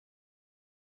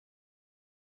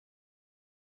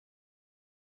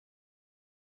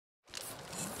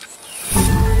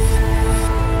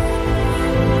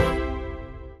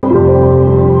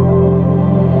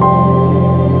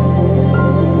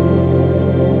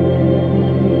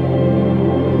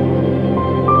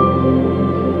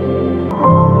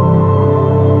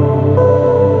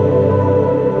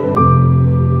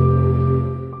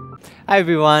Hi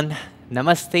everyone,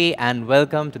 Namaste and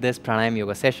welcome to this Pranayama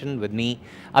Yoga session with me,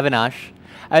 Avinash.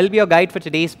 I will be your guide for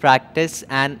today's practice,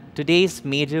 and today's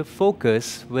major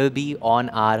focus will be on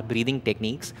our breathing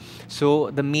techniques.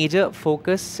 So the major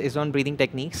focus is on breathing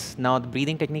techniques. Now the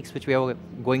breathing techniques which we are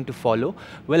going to follow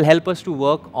will help us to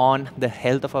work on the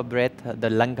health of our breath, the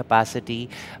lung capacity,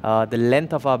 the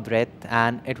length of our breath,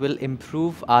 and it will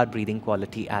improve our breathing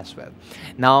quality as well.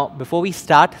 Now before we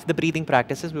start the breathing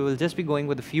practices, we will just be going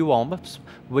with a few warm-ups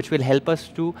which will help us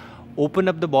to open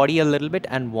up the body a little bit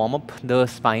and warm up the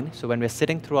spine. So when we're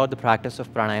sitting throughout the practice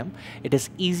of pranayama, it is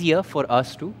easier for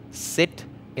us to sit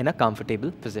in a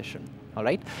comfortable position. All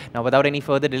right. Now without any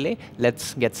further delay,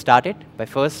 let's get started by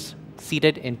first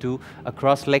seated into a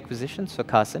cross-leg position,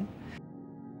 Sukhasana.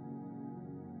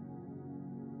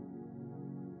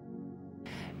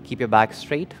 Keep your back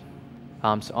straight,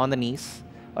 palms on the knees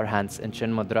or hands in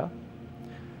chin mudra,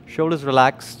 shoulders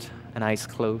relaxed and eyes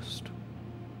closed.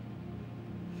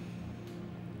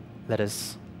 Let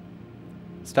us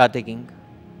start taking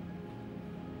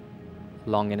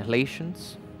long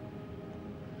inhalations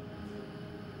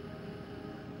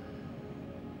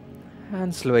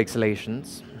and slow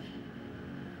exhalations.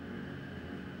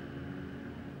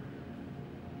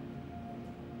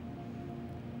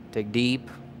 Take deep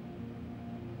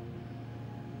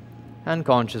and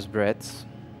conscious breaths.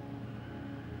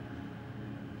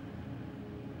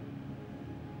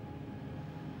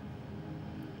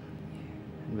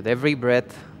 With every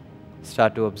breath,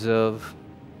 start to observe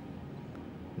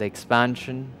the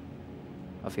expansion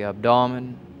of your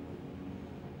abdomen,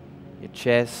 your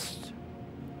chest,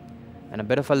 and a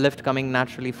bit of a lift coming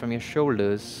naturally from your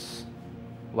shoulders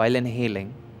while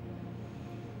inhaling.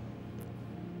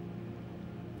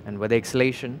 And with the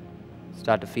exhalation,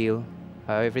 start to feel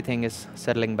how everything is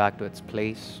settling back to its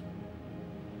place.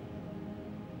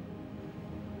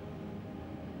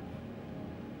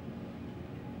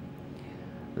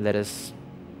 Let us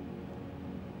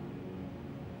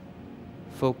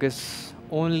focus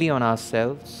only on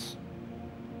ourselves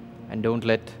and don't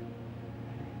let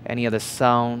any other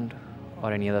sound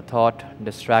or any other thought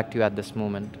distract you at this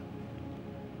moment.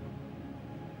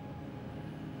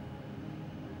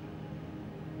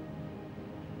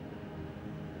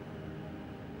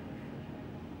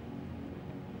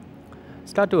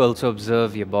 Start to also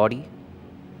observe your body.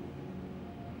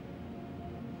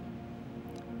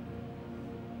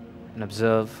 And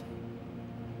observe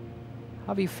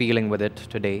how are you feeling with it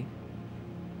today.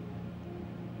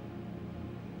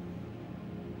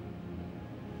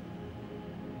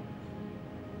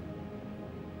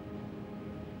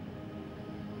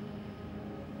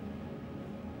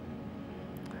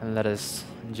 And let us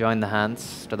join the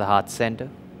hands to the heart center,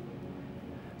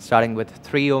 starting with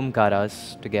 3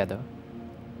 Omkaras together.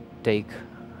 Take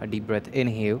a deep breath,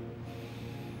 inhale.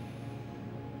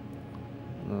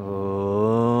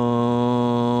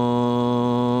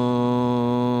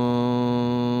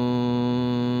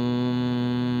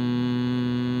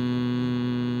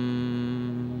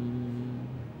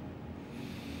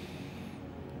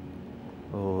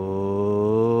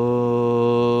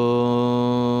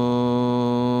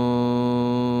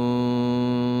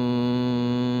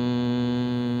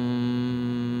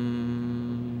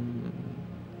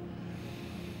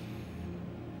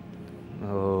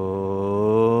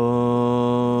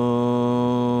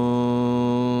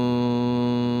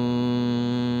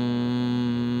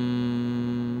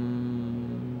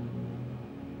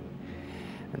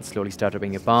 Slowly start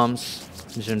rubbing your palms,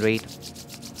 generate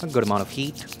a good amount of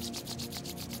heat.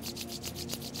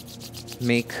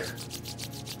 Make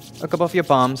a cup of your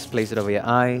palms, place it over your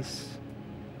eyes,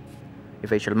 your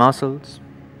facial muscles,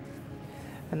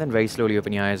 and then very slowly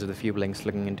open your eyes with a few blinks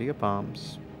looking into your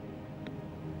palms.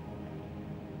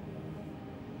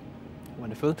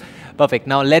 Wonderful. Perfect.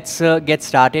 Now let's get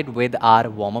started with our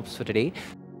warm-ups for today.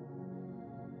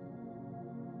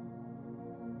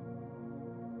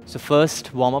 So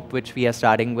first warm-up which we are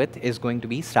starting with is going to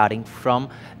be starting from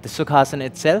the Sukhasana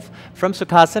itself. From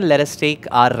Sukhasana, let us take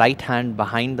our right hand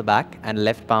behind the back and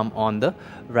left palm on the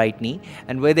right knee.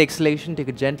 And with the exhalation, take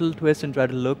a gentle twist and try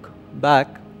to look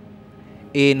back.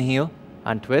 Inhale,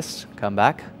 untwist, come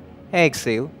back.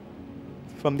 Exhale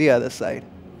from the other side.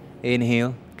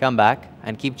 Inhale, come back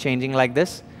and keep changing like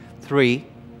this. 3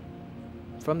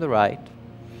 from the right.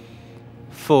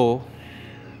 4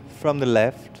 from the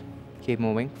left. Keep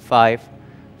moving. 5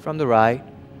 from the right,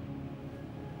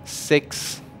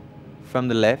 6 from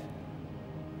the left,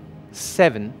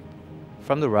 7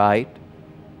 from the right,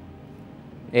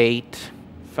 8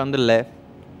 from the left,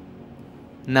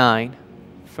 9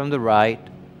 from the right,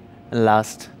 and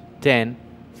last 10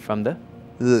 from the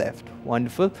left.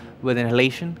 Wonderful. With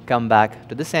inhalation, come back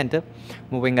to the center.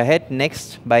 Moving ahead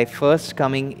next by first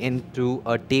coming into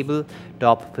a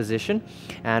tabletop position.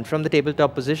 And from the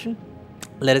tabletop position,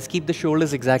 let us keep the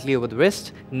shoulders exactly over the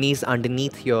wrist, knees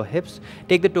underneath your hips.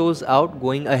 Take the toes out,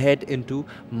 going ahead into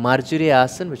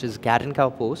Marjariasana, which is cat and cow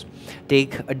pose.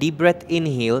 Take a deep breath,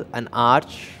 inhale, and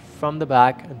arch from the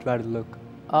back and try to look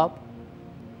up.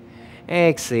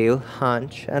 Exhale,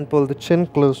 hunch, and pull the chin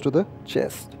close to the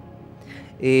chest.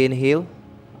 Inhale,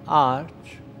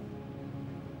 arch.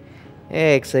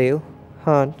 Exhale,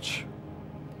 hunch.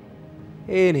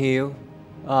 Inhale,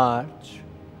 arch.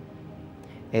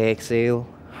 Exhale,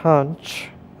 hunch.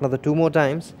 Another 2 more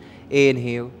times.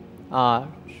 Inhale,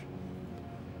 arch.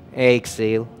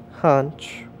 Exhale,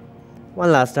 hunch.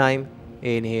 One last time.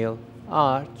 Inhale,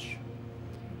 arch.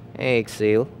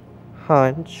 Exhale,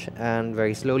 hunch, and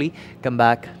very slowly come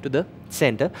back to the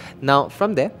center. Now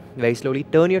from there, very slowly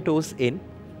turn your toes in,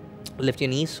 lift your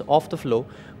knees off the floor,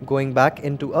 going back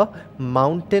into a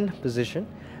mountain position.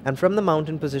 And from the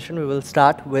mountain position, we will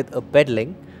start with a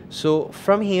pedaling. So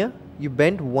from here, you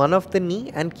bend one of the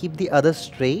knee and keep the other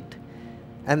straight,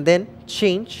 and then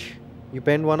change. You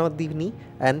bend one of the knee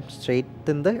and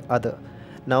straighten the other.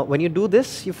 Now when you do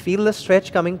this, you feel the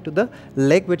stretch coming to the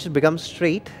leg, which becomes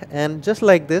straight, and just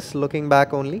like this, looking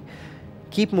back only,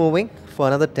 keep moving for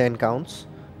another 10 counts.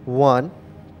 1,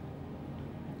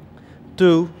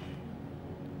 2,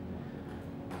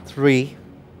 3,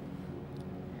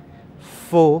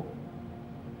 4,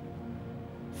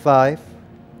 5,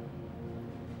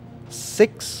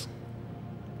 6,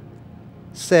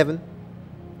 7,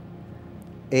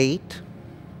 8,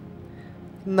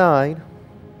 9,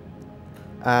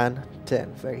 and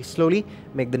 10. Very slowly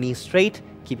make the knees straight,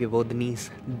 keep your both the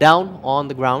knees down on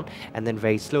the ground, and then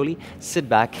very slowly sit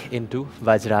back into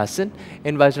Vajrasana.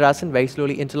 In Vajrasana, very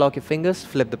slowly interlock your fingers,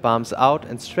 flip the palms out,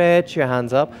 and stretch your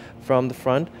hands up from the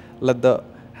front. Let the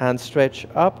hands stretch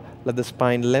up, let the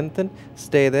spine lengthen.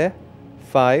 Stay there.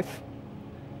 5,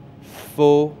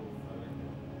 4,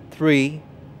 3,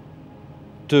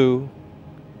 2,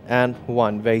 and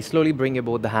 1. Very slowly bring your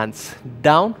both the hands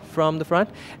down from the front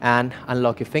and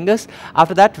unlock your fingers.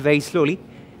 After that, very slowly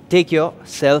take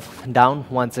yourself down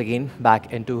once again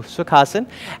back into Sukhasana.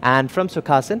 And from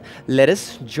Sukhasana, let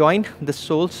us join the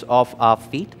soles of our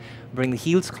feet. Bring the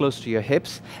heels close to your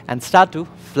hips and start to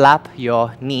flap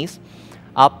your knees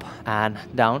up and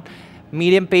down.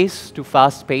 Medium pace to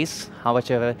fast pace,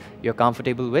 however you're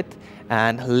comfortable with.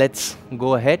 And let's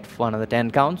go ahead for another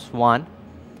 10 counts. 1,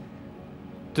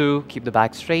 2, keep the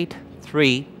back straight.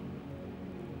 3,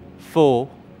 4,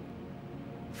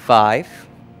 5,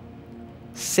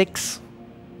 6,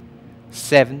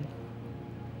 7,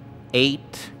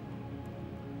 8,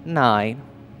 9,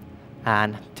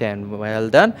 and 10. Well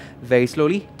done. Very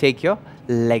slowly take your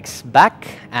legs back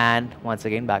and once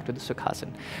again back to the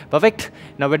Sukhasana. Perfect.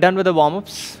 Now we're done with the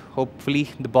warm-ups. Hopefully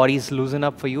the body's loosen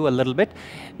up for you a little bit.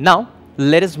 Now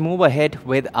let us move ahead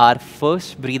with our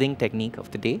first breathing technique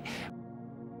of the day,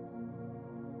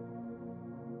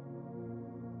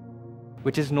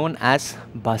 which is known as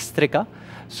Bhastrika.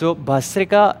 So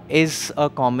Bhastrika is a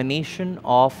combination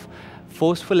of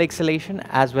forceful exhalation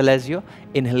as well as your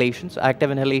inhalations,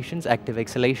 active inhalations, active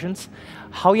exhalations.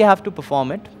 How you have to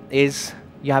perform it is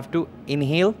you have to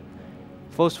inhale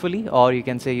forcefully, or you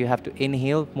can say you have to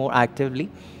inhale more actively,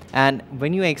 and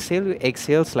when you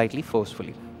exhale slightly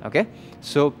forcefully. Okay,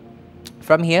 so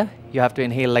from here you have to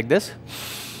inhale like this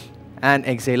and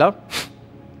exhale out.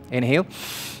 Inhale,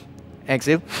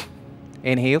 exhale,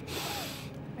 inhale,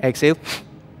 exhale.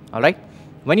 All right,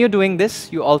 when you're doing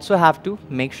this, you also have to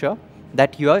make sure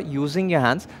that you are using your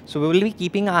hands. So we will be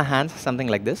keeping our hands something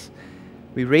like this.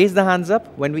 We raise the hands up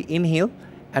when we inhale,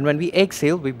 and when we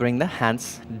exhale, we bring the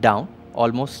hands down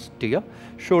almost to your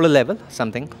shoulder level,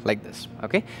 something like this.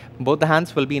 Okay, both the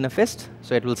hands will be in a fist,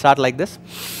 so it will start like this.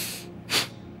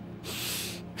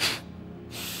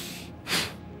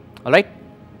 All right,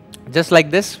 just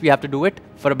like this, we have to do it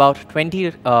for about 20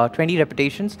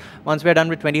 repetitions. Once we're done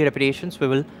with 20 repetitions, we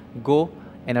will go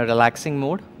in a relaxing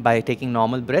mode by taking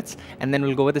normal breaths, and then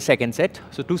we'll go with the second set.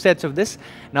 So 2 sets of this.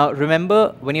 Now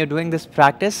remember, when you're doing this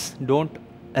practice, don't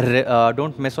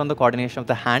miss on the coordination of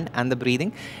the hand and the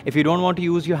breathing. If you don't want to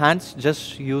use your hands,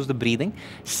 just use the breathing.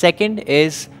 Second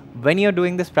is, when you're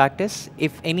doing this practice,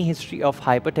 if any history of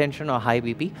hypertension or high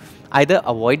BP, either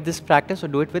avoid this practice or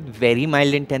do it with very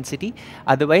mild intensity.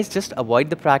 Otherwise, just avoid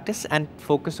the practice and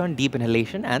focus on deep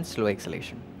inhalation and slow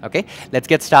exhalation. Okay, let's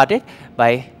get started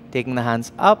by taking the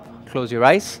hands up, close your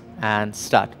eyes, and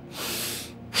start.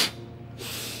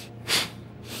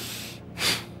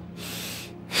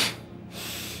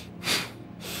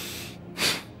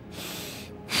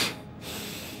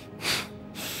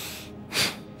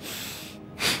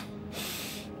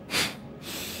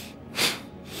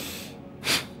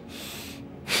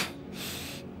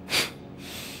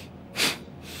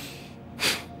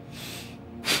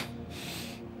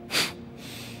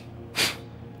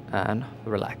 and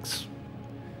relax.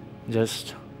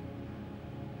 Just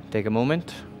take a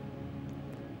moment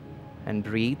and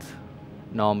breathe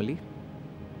normally.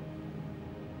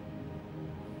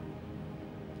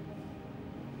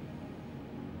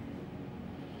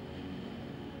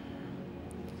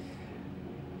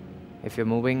 If you're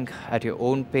moving at your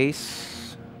own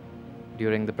pace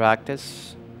during the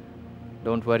practice,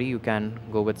 don't worry, you can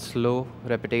go with slow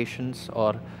repetitions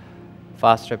or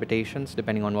fast repetitions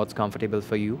depending on what's comfortable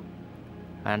for you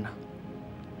and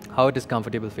how it is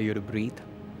comfortable for you to breathe.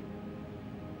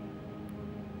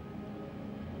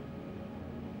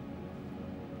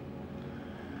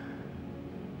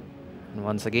 And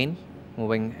once again,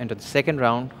 moving into the second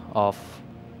round of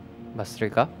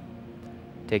Bhastrika.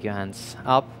 Take your hands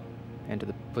up into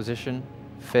the position,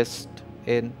 fist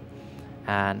in,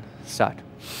 and start.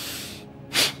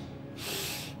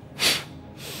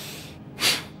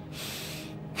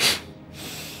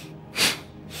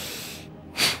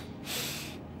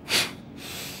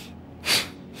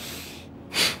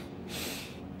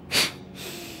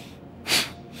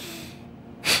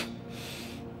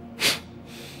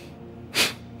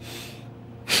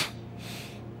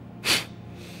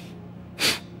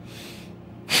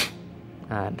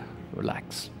 And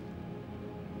relax.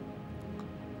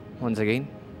 Once again,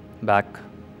 back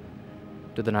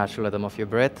to the natural rhythm of your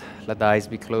breath. Let the eyes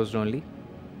be closed only.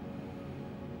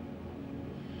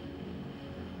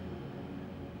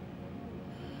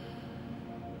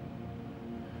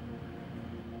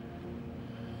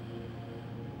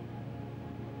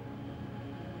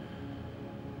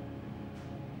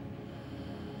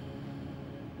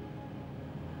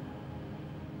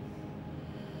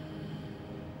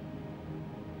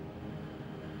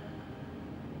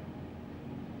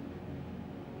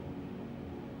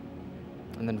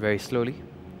 And then very slowly,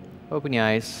 open your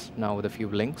eyes now with a few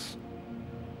blinks.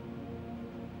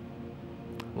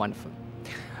 Wonderful.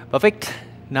 Perfect.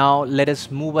 Now let us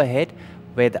move ahead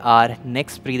with our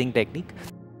next breathing technique,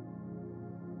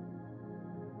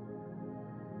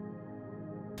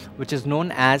 which is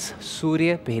known as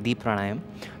Surya Bhedi Pranayam.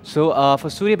 So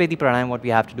for Surya Bhedi Pranayam, what we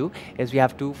have to do is we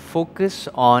have to focus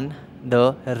on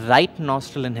the right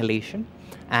nostril inhalation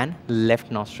and left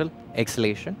nostril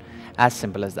exhalation. As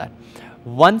simple as that.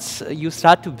 Once you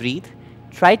start to breathe,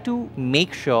 try to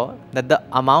make sure that the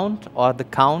amount or the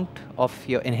count of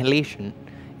your inhalation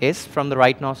is from the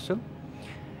right nostril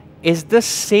is the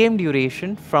same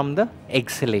duration from the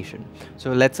exhalation.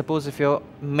 So let's suppose if you're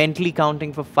mentally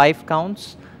counting for 5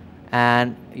 counts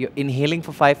and you're inhaling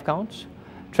for 5 counts,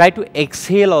 try to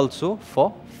exhale also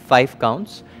for 5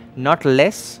 counts, not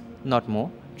less, not more,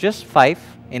 just 5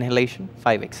 inhalation,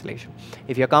 5 exhalation.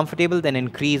 If you're comfortable, then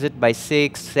increase it by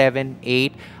 6, 7,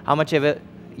 8, how much ever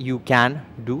you can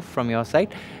do from your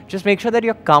side. Just make sure that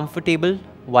you're comfortable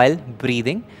while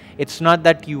breathing. It's not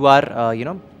that you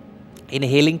are,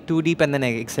 inhaling too deep and then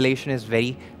exhalation is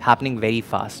happening very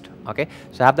fast. Okay,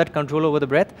 so have that control over the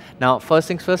breath. Now, first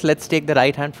things first, let's take the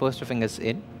right hand, first 2 fingers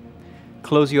in.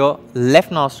 Close your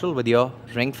left nostril with your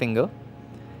ring finger.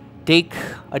 Take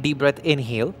a deep breath,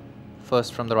 inhale,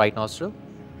 first from the right nostril.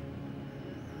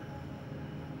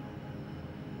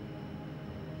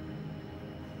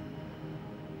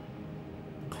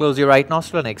 Close your right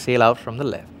nostril and exhale out from the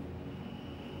left.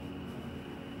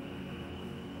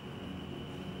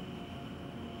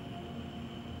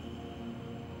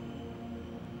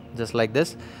 Just like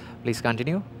this. Please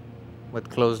continue with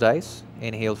closed eyes.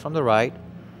 Inhale from the right.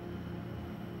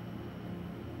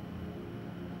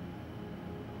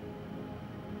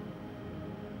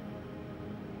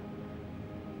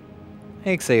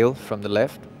 Exhale from the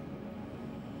left.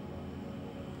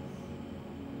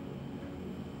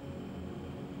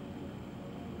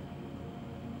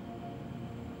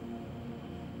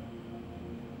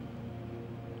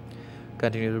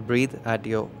 Continue to breathe at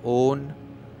your own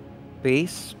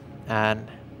pace and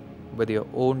with your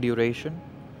own duration.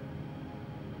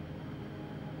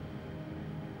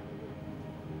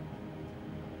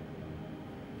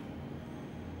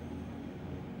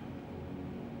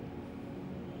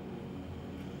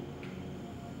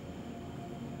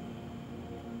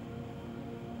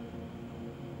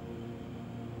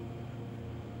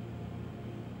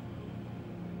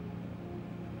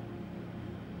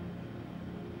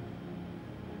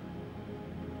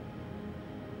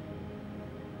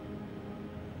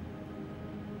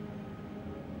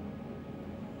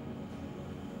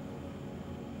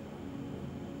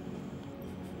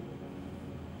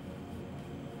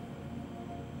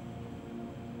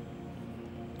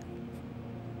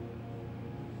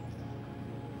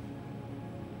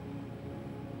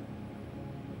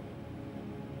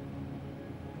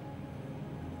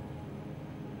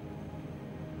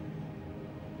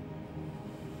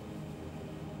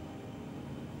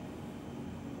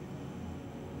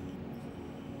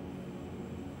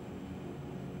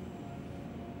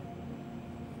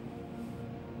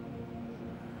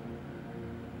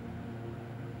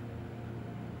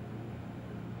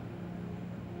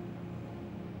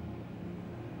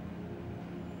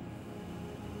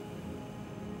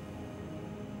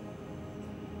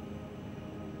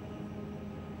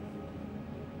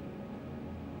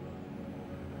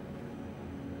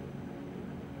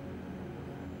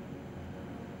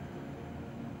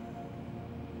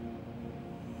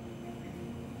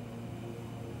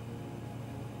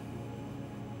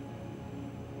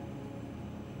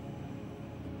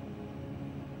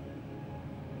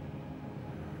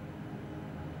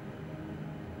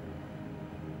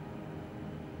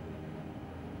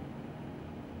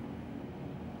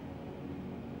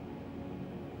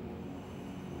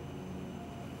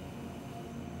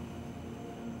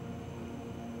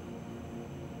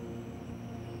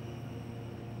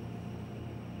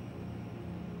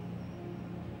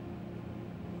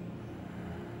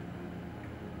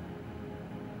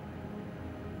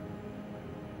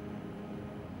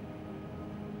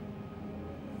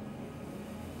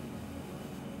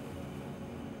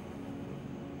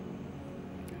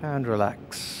 And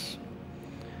relax.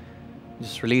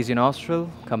 Just release your nostril,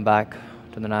 come back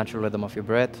to the natural rhythm of your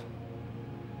breath.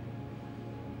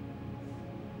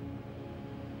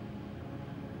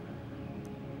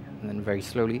 And then very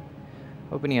slowly,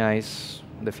 open your eyes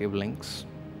with a few blinks.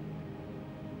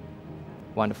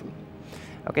 Wonderful.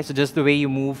 Okay, so just the way you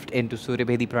moved into Surya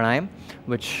Bhedi Pranayam,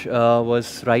 which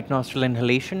was right nostril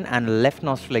inhalation and left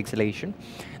nostril exhalation.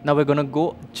 Now we're going to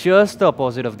go just the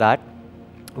opposite of that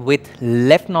with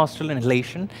left nostril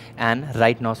inhalation and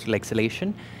right nostril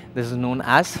exhalation. This is known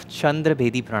as Chandra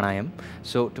Bhedi Pranayam.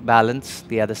 So to balance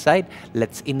the other side,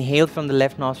 let's inhale from the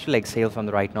left nostril, exhale from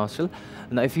the right nostril.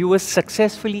 Now if you were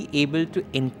successfully able to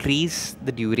increase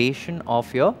the duration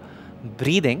of your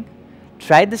breathing,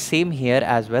 try the same here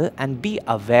as well and be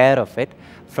aware of it,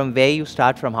 from where you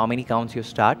start, from how many counts you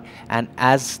start, and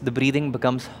as the breathing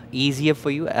becomes easier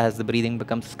for you, as the breathing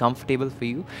becomes comfortable for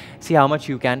you, see how much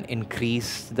you can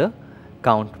increase the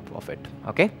count of it.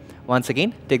 Okay, once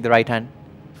again, take the right hand,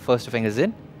 first fingers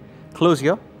in, close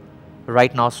your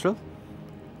right nostril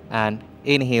and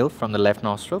inhale from the left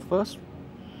nostril first.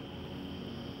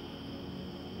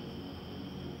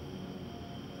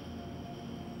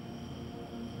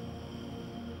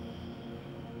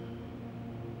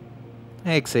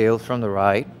 Exhale from the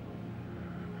right.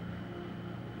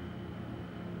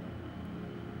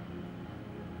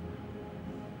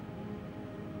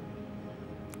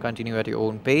 Continue at your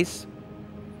own pace.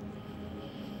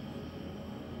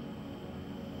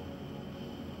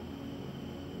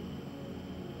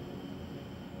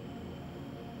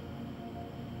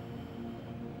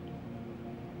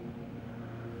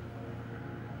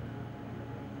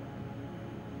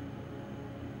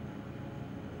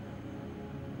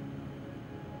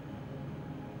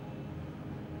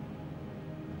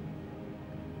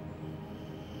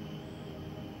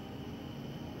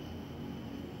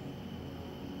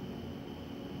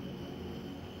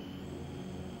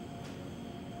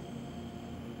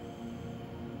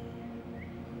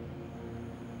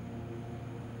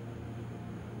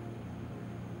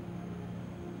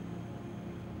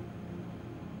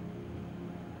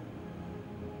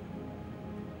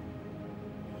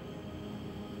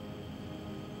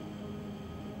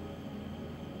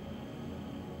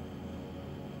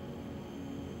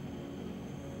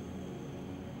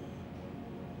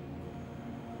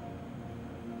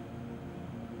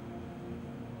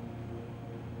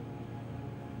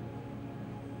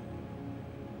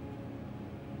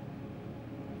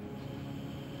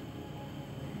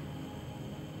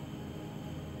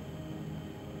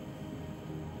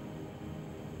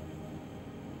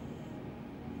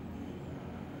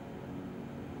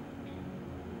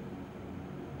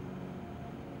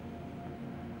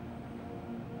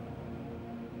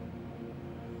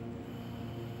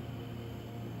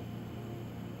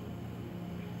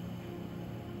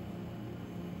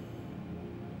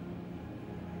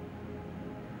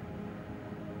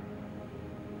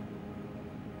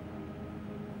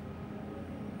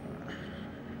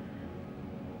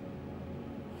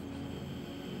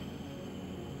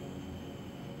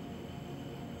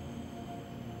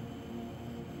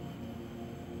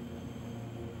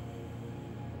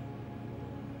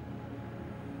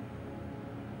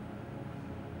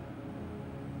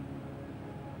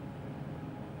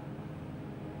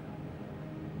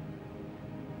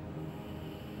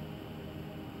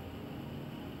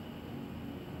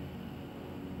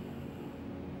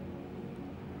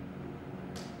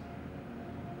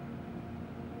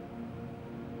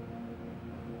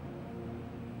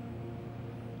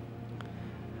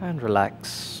 And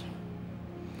relax.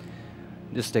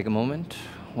 Just take a moment,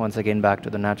 once again back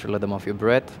to the natural rhythm of your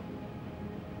breath.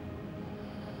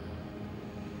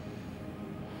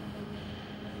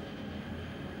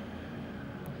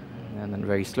 And then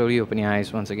very slowly open your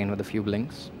eyes once again with a few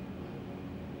blinks.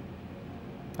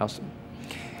 Awesome.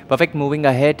 Perfect. Moving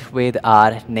ahead with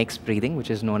our next breathing, which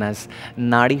is known as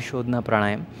Nadi Shodhana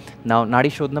Pranayam. Now,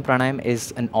 Nadi Shodhana Pranayam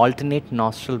is an alternate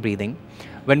nostril breathing.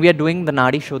 When we are doing the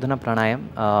Nadi Shodhana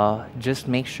Pranayam, just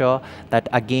make sure that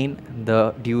again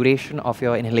the duration of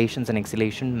your inhalations and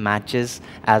exhalation matches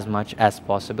as much as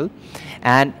possible.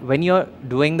 And when you're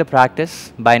doing the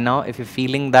practice, by now, if you're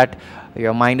feeling that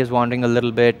your mind is wandering a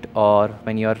little bit, or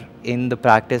when you're in the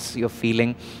practice, you're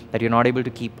feeling that you're not able to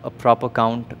keep a proper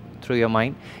count through your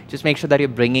mind, just make sure that you're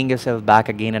bringing yourself back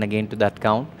again and again to that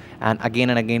count, and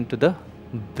again to the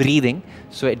breathing,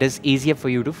 so it is easier for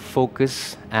you to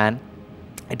focus and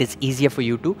it is easier for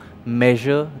you to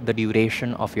measure the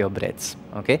duration of your breaths.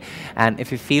 Okay, and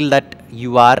if you feel that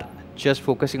you are just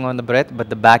focusing on the breath but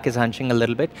the back is hunching a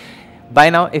little bit, by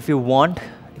now if you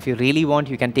If you really want,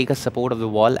 you can take a support of the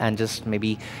wall and just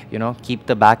maybe, keep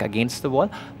the back against the wall.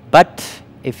 But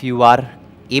if you are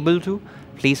able to,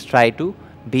 please try to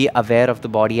be aware of the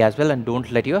body as well and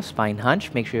don't let your spine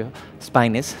hunch. Make sure your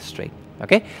spine is straight.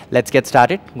 Okay, let's get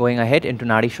started. Going ahead into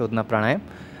Nadi Shodhana Pranayam.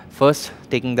 First,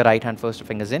 taking the right hand first two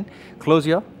fingers in. Close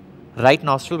your right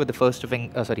nostril with the first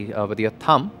finger, with your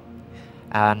thumb,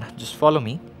 and just follow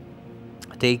me.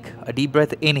 Take a deep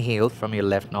breath, inhale from your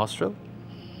left nostril.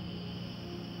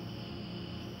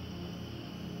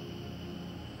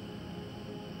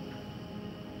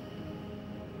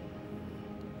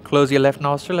 Close your left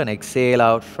nostril and exhale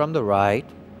out from the right.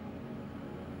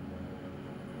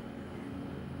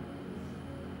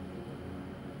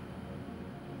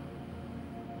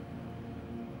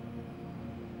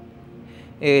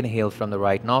 Inhale from the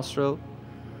right nostril.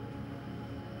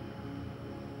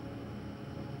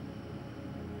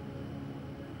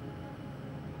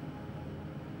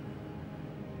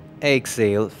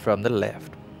 Exhale from the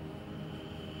left.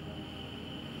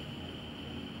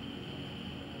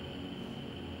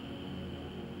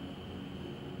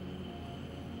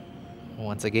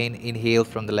 Once again, inhale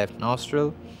from the left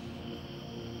nostril.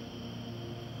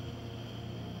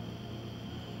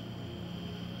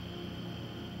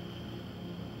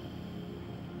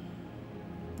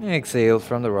 Exhale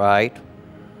from the right.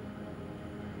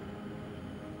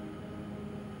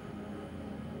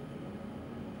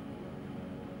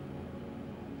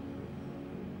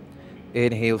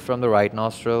 Inhale from the right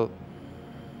nostril.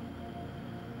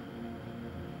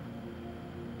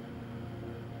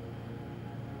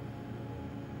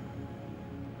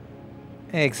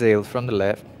 Exhale from the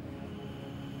left.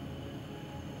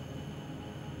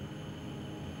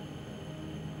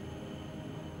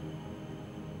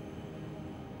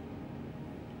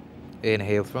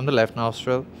 Inhale from the left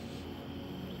nostril.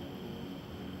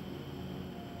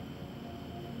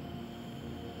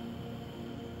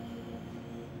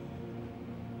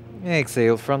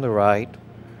 Exhale from the right.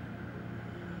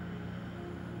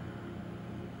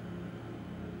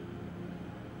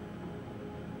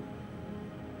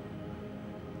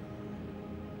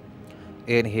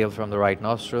 Inhale from the right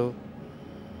nostril.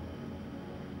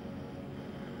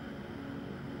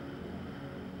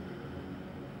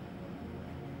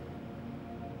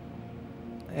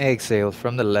 Exhale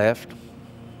from the left.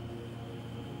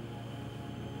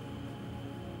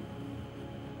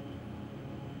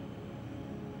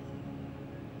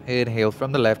 Inhale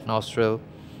from the left nostril.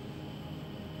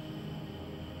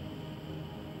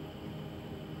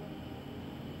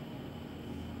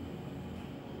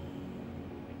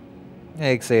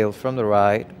 Exhale from the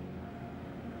right.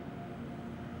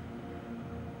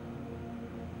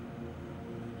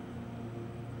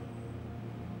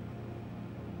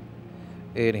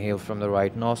 Inhale from the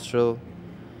right nostril.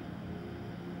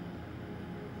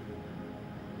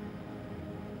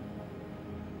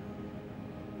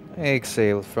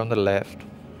 Exhale from the left.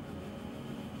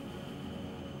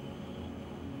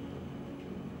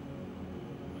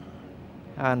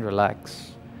 And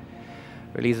relax.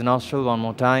 Release the nostril one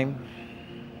more time.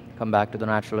 Come back to the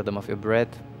natural rhythm of your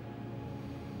breath.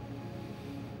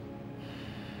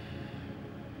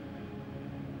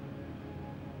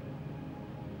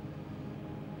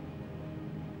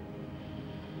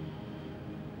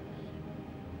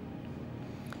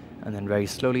 And then very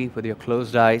slowly, with your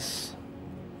closed eyes,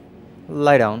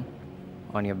 lie down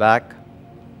on your back,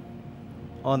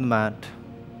 on the mat.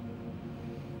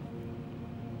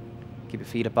 Keep your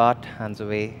feet apart, hands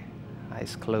away,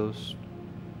 eyes closed.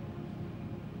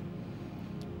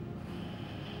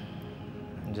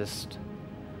 And just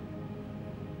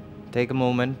take a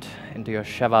moment into your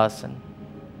Shavasana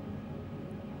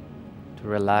to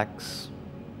relax.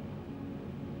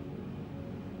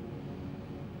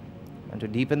 And to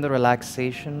deepen the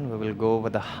relaxation, we will go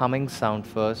with the humming sound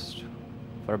first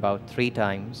for about 3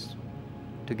 times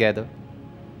together.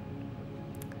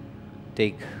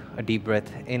 Take a deep breath,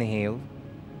 inhale.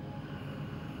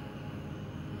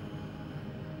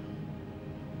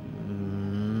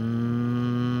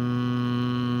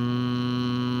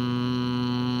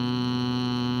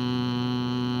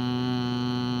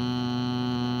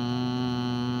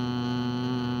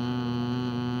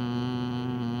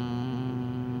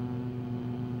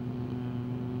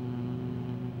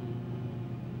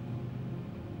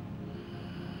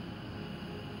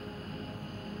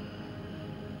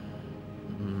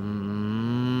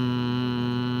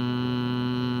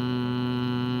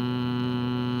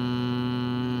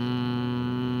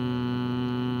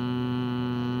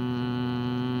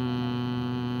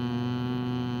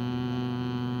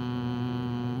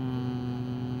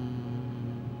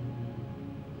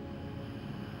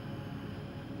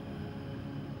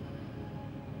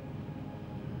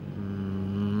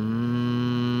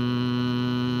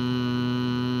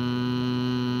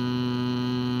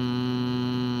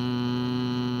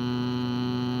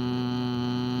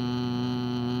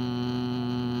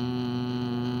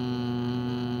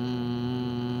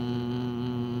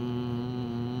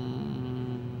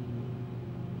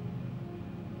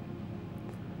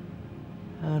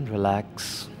 and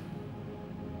relax.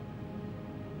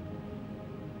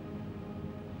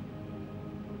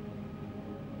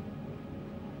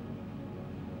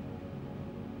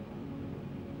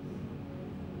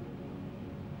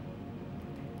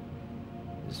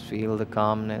 Just feel the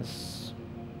calmness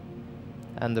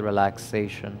and the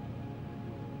relaxation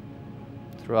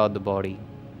throughout the body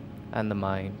and the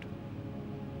mind.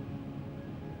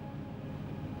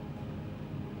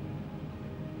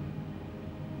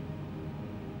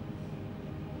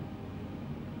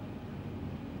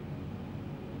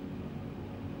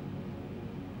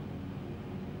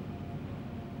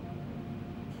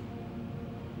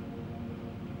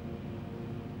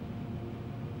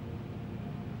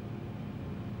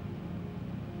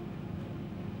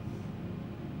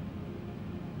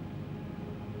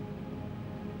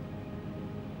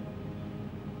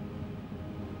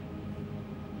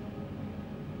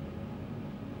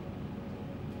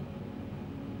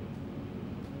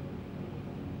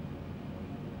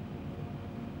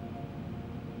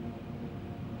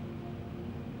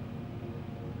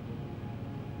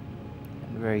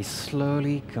 Very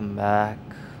slowly come back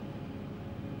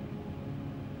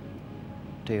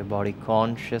to your body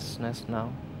consciousness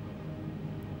now.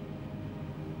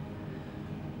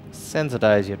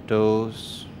 Sensitize your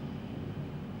toes,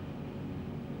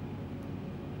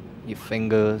 your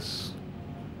fingers,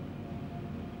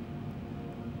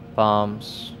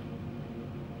 palms,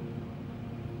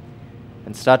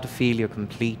 and start to feel your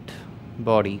complete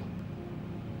body.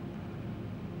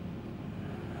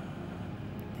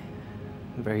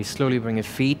 Very slowly bring your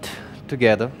feet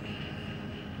together.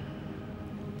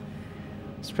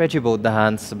 Spread your both the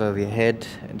hands above your head,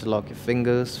 interlock your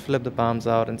fingers, flip the palms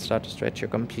out and start to stretch your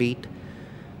complete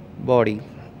body.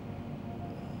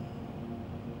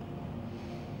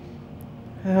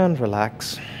 And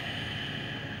relax.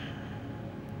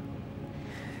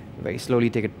 Very slowly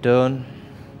take a turn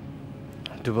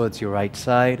towards your right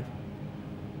side.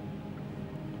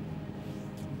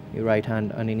 Your right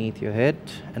hand underneath your head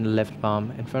and the left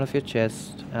palm in front of your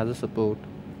chest as a support.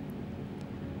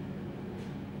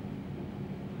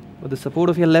 With the support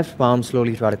of your left palm,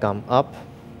 slowly try to come up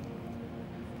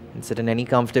and sit in any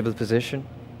comfortable position.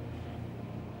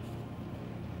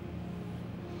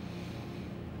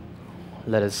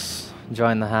 Let us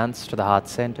join the hands to the heart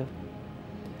center,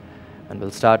 and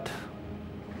we'll start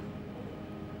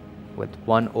with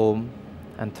 1 Om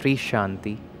and 3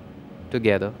 Shanti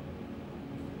together.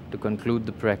 To conclude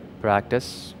the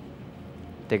practice,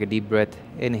 take a deep breath,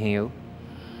 inhale.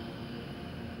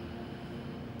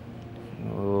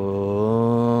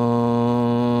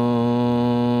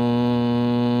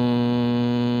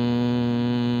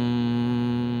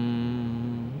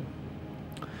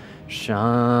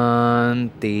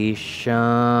 Shanti,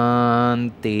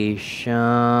 Shanti,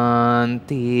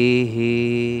 Shanti.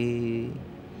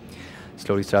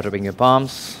 Slowly start rubbing your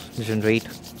palms, generate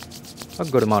a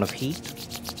good amount of heat.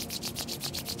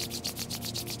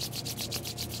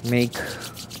 Make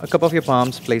a cup of your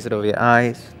palms, place it over your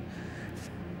eyes,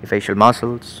 your facial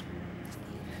muscles,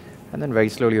 and then very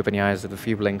slowly open your eyes with a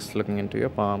few blinks looking into your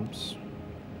palms.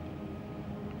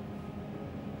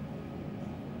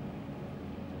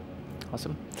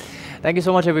 Awesome. Thank you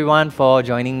so much everyone for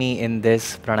joining me in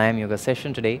this Pranayama Yoga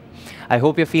session today. I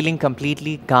hope you're feeling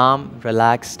completely calm,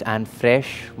 relaxed and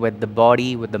fresh with the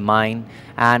body, with the mind,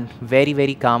 and very,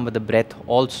 very calm with the breath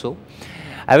also.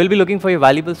 I will be looking for your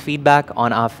valuable feedback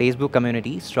on our Facebook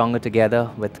community, Stronger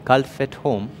Together with CultFit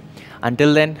Home.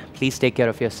 Until then, please take care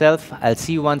of yourself. I'll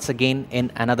see you once again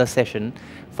in another session.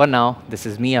 For now, this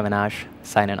is me, Avinash,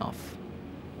 signing off.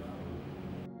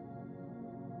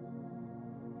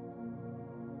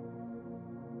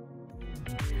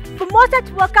 For more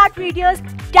such workout videos,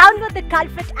 download the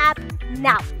CultFit app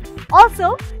now.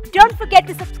 Also, don't forget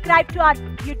to subscribe to our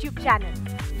YouTube channel.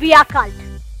 We are Cult.